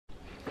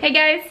Hey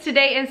guys,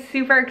 today is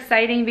super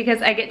exciting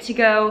because I get to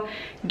go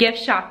gift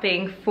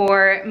shopping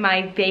for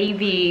my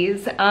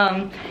babies.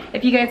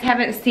 If you guys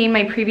haven't seen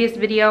my previous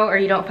video or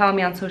you don't follow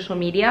me on social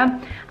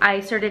media, I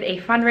started a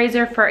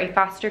fundraiser for a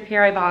foster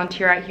care I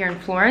volunteer at here in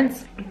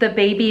Florence. The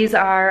babies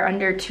are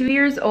under 2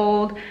 years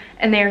old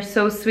and they are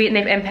so sweet and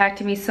they've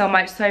impacted me so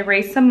much. So I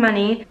raised some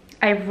money.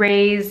 I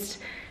raised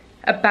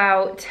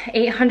about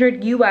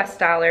 800 US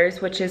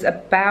dollars, which is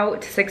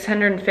about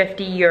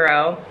 650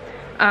 euro.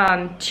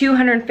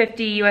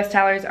 250 US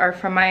dollars are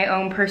from my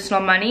own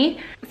personal money.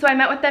 So I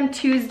met with them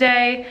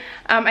Tuesday.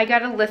 I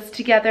got a list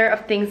together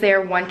of things they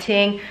are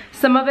wanting.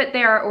 Some of it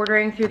they are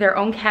ordering through their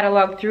own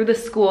catalog through the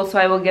school, so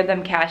I will give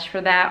them cash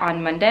for that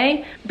on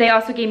Monday. They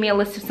also gave me a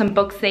list of some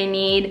books they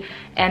need,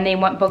 and they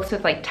want books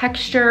with like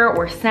texture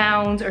or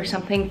sounds or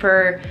something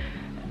for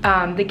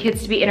the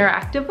kids to be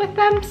interactive with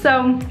them.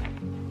 So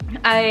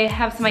I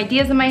have some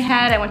ideas in my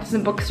head. I went to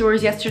some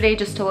bookstores yesterday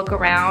just to look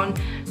around.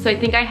 So I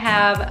think I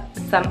have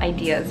some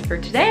ideas for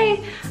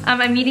today.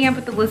 I'm meeting up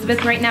with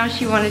Elizabeth right now.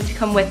 She wanted to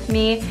come with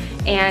me,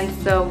 and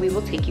so we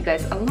will take you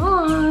guys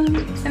along.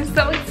 I'm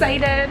so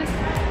excited.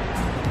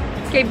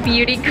 Okay,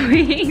 beauty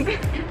queen.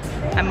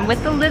 I'm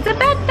with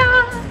Elizabeth,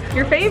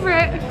 your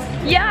favorite.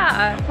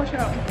 Yeah.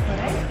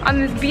 On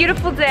this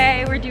beautiful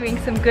day, we're doing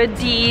some good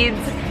deeds,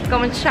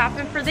 going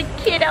shopping for the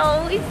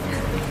kiddos,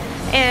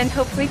 and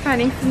hopefully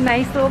finding some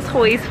nice little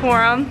toys for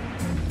them.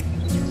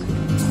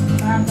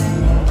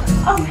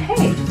 Oh,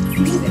 hey, it's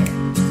me there.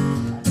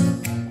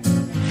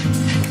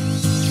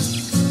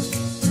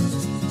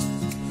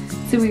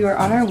 So we were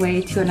on our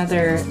way to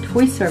another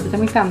toy store, but then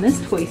we found this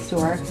toy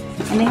store,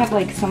 and they have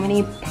like so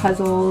many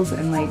puzzles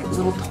and like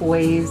little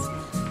toys.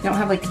 They don't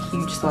have like a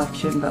huge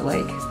selection, but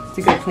like it's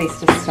a good place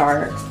to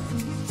start.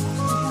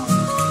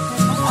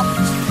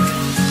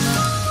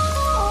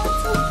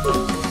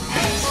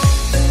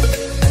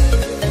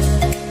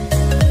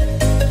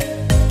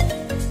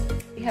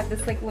 We have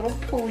this like little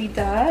pulley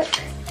duck,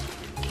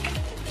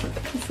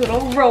 this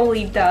little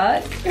rolly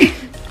duck,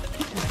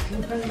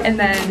 and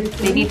then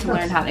they need to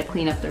learn how to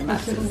clean up their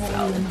messes.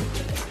 So.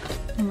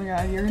 Oh my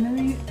god, you're gonna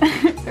be,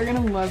 they're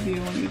gonna love you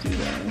when you do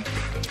that.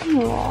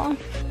 Aww.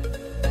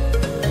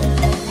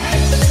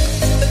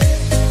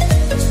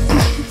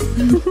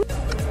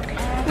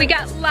 We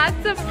got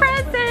lots of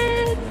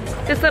presents.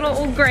 This little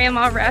old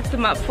grandma wrapped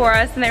them up for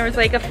us, and there was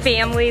like a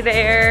family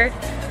there.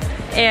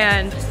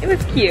 And it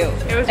was cute.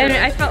 It was and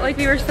really I felt like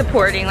we were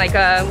supporting like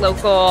a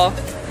local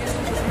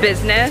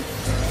business.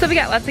 So we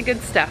got lots of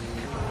good stuff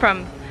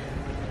from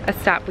a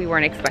stop we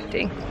weren't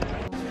expecting.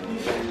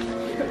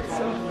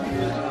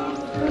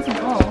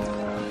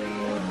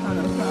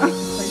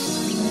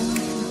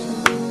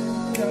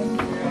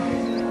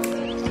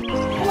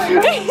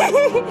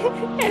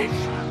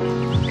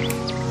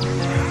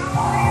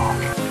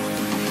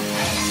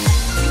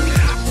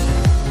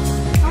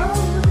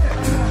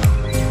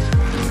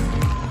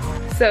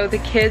 So the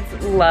kids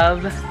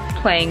love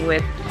playing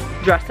with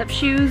dress-up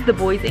shoes, the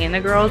boys and the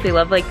girls. They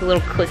love like the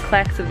little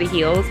click-clacks of the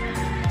heels.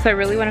 So I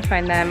really want to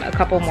find them a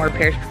couple more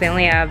pairs because they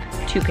only have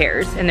 2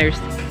 pairs and there's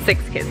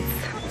 6 kids.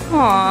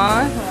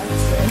 Aww.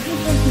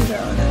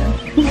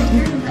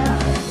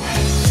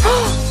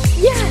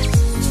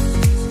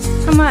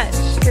 Yes! How much?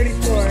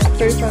 34,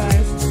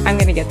 35. I'm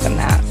gonna get them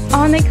that.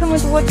 Oh, and they come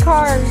with wood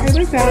cars. I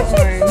like that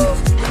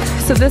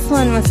one. So this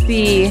one must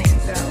be...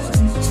 That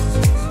one.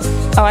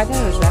 Oh, I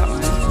thought it was that one.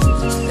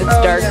 It's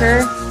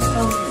darker.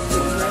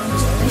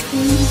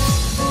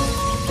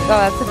 Oh,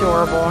 that's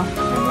adorable.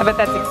 I bet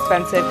that's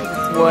expensive because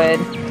it's wood.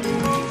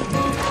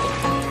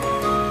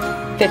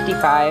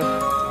 55.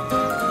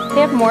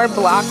 They have more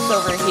blocks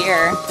over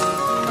here.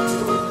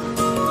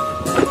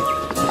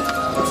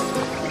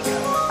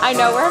 I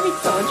know, we're having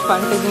so much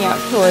fun picking out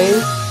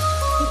toys.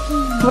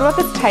 What about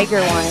this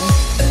tiger one?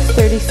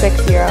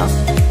 36 euro.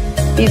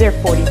 These are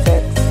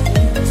 46.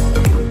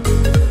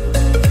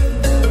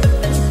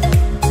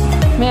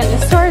 Man,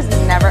 this store is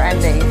never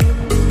ending.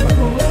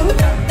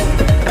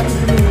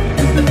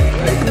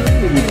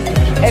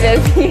 It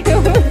is huge.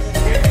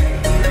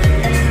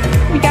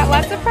 We got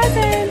lots of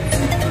presents.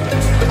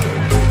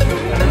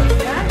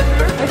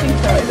 I think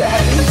so. Is it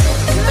heavy?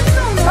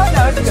 Oh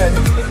no, it's good.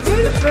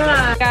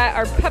 We got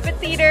our puppet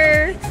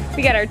theater.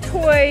 We got our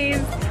toys.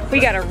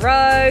 We got a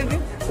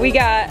rug. We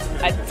got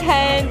a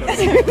tent.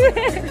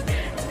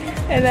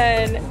 And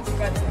then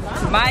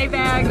my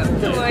bag of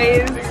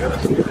toys.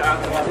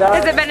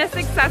 Has it been a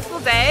successful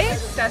day?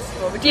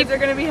 Successful. The kids are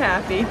gonna be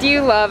happy. Do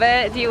you love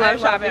it? Do you love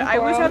shopping? I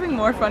was having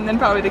more fun than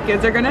probably the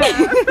kids are gonna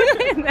have.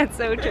 That's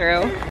so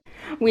true.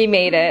 We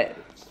made it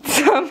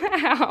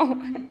somehow.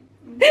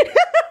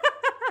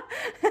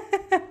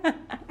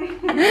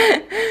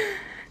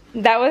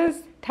 That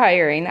was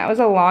tiring. That was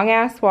a long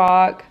ass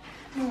walk,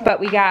 but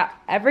we got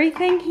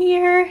everything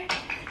here.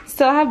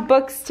 Still have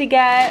books to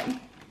get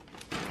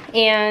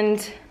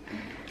and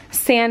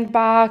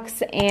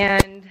sandbox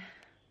and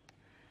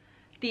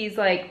these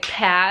like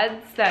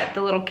pads that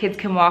the little kids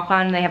can walk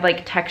on, and they have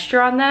like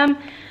texture on them.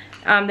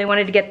 They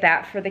wanted to get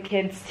that for the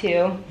kids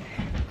too.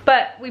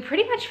 But we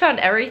pretty much found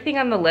everything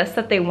on the list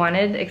that they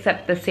wanted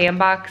except the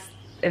sandbox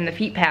and the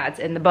feet pads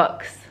and the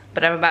books.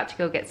 But I'm about to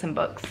go get some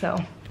books, so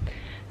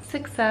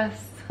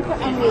success. He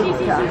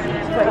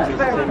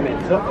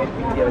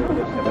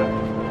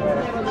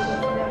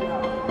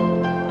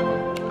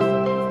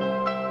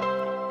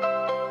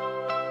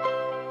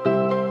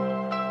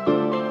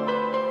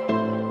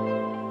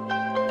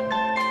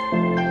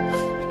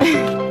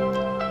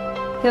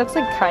looks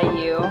like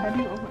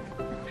Caillou.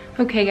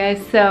 Okay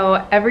guys,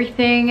 so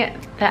everything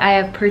that I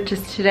have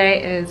purchased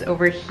today is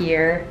over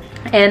here.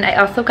 And I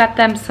also got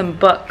them some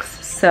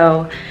books,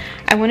 so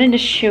I wanted to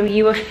show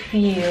you a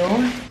few.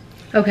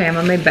 Okay, I'm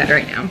on my bed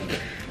right now.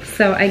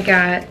 So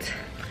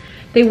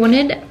they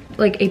wanted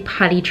like a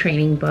potty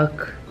training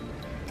book.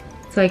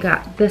 So I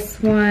got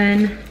this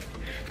one.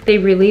 They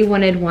really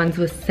wanted ones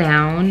with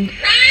sound.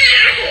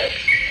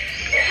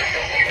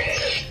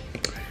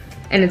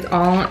 And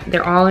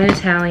they're all in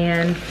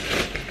Italian.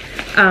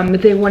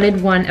 But they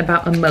wanted one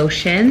about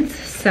emotions.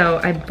 So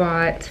I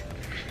bought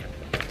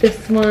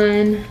this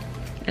one,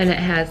 and it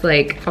has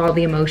like all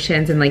the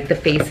emotions and like the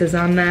faces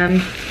on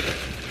them.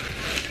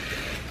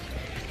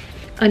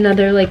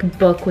 Another like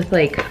book with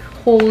like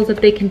holes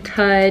that they can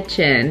touch,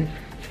 and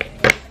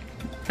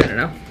I don't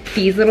know.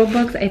 These little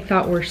books I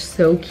thought were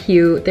so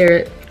cute.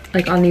 They're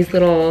like on these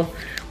little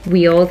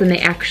wheels and they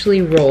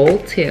actually roll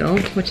too,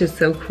 which is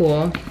so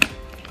cool.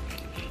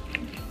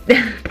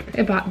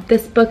 I bought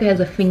this book. It has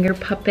a finger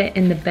puppet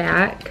in the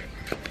back.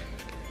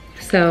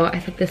 So I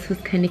thought this was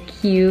kind of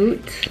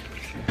cute.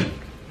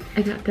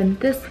 I got them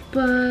this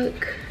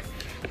book.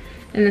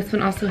 And this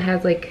one also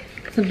has like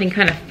something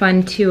kind of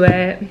fun to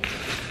it.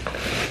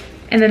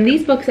 And then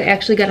these books I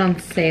actually got on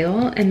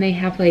sale, and they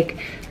have like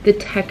the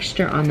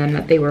texture on them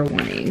that they were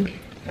wanting.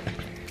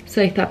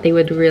 So I thought they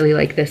would really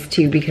like this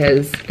too,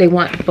 because they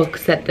want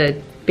books that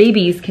the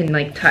babies can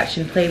like touch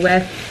and play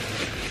with.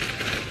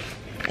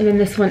 And then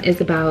this one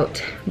is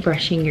about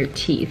brushing your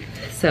teeth.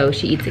 So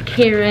she eats a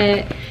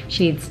carrot,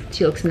 she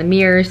looks in the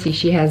mirror, see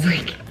she has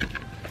like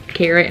a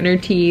carrot in her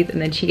teeth,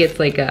 and then she gets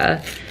like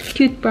a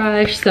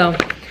toothbrush. So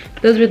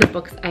those were the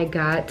books I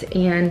got,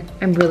 and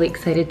I'm really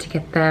excited to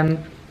get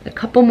them a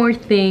couple more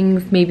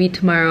things, maybe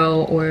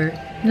tomorrow, or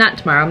not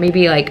tomorrow,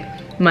 maybe like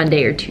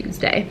Monday or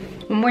Tuesday.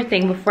 One more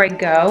thing before I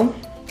go.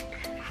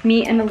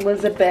 Me and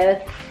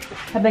Elizabeth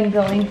have been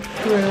going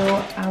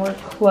through our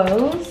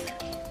clothes,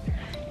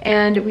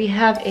 and we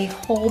have a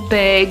whole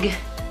big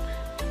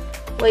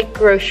like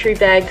grocery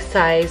bag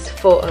size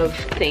full of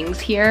things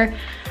here.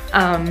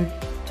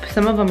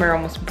 Some of them are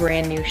almost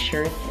brand new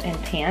shirts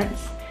and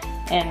pants,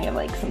 and we have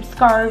like some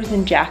scarves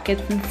and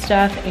jackets and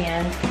stuff,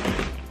 and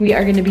we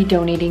are going to be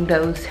donating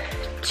those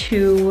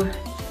to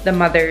the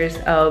mothers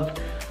of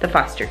the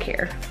foster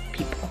care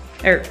people,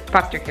 or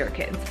foster care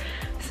kids.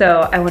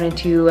 So I wanted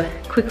to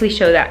quickly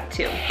show that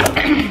too.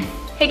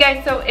 Hey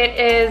guys, so it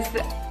is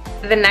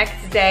the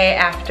next day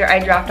after I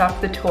dropped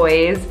off the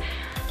toys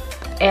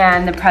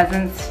and the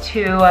presents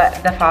to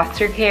the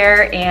foster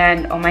care,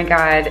 and oh my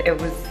god,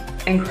 it was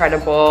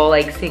incredible,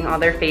 like seeing all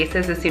their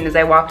faces as soon as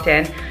I walked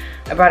in.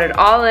 I brought it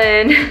all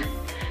in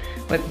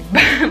with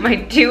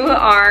my 2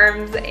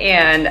 arms,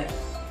 and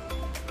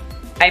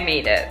I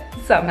made it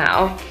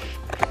somehow.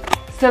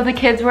 So the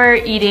kids were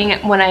eating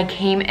when I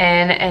came in,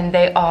 and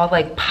they all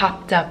like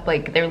popped up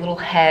like their little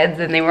heads,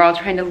 and they were all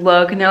trying to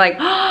look, and they're like,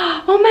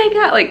 oh my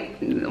god, like,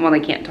 well, they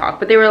can't talk,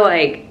 but they were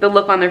like, the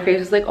look on their face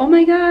was like, oh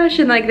my gosh,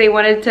 and like they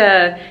wanted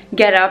to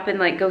get up and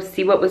like go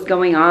see what was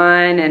going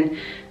on,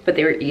 but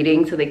they were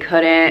eating so they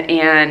couldn't,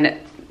 and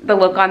the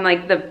look on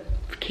like the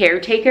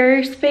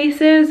caretakers'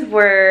 faces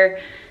were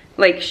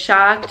like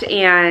shocked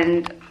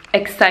and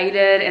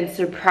excited and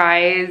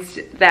surprised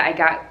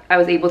that I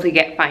was able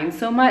to find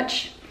so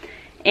much.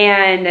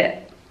 And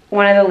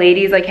one of the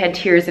ladies like had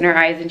tears in her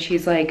eyes, and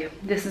she's like,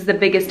 this is the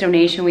biggest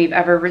donation we've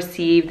ever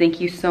received,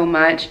 thank you so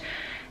much.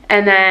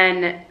 And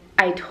then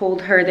I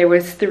told her there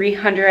was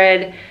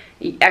 300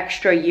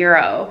 extra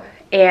euro,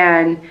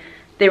 and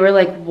they were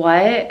like,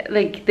 what?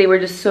 Like, they were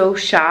just so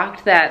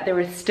shocked that there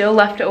was still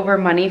leftover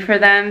money for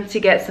them to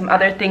get some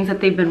other things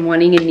that they've been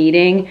wanting and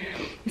needing.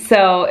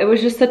 So it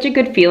was just such a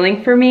good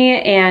feeling for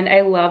me, and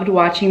I loved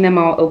watching them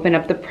all open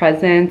up the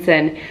presents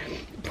and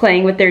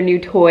playing with their new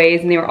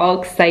toys, and they were all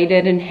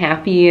excited and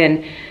happy,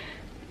 and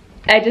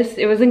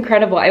it was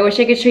incredible. I wish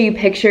I could show you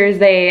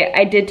pictures.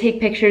 I did take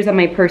pictures on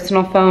my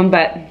personal phone,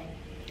 but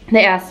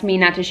they asked me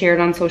not to share it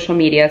on social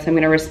media, so I'm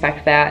gonna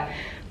respect that.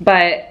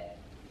 But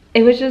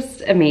it was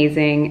just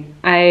amazing.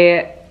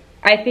 I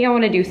think I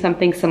wanna do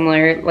something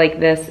similar like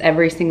this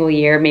every single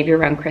year, maybe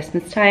around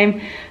Christmas time,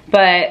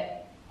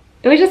 but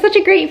it was just such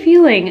a great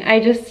feeling.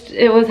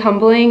 It was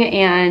humbling,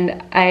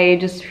 and I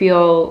just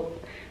feel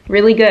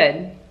really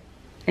good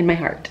in my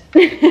heart.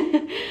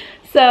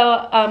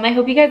 So I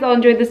hope you guys all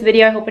enjoyed this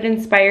video. I hope it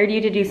inspired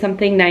you to do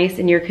something nice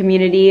in your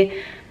community,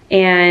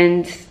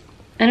 and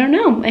I don't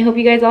know, I hope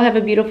you guys all have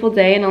a beautiful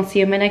day, and I'll see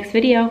you in my next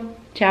video.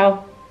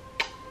 Ciao.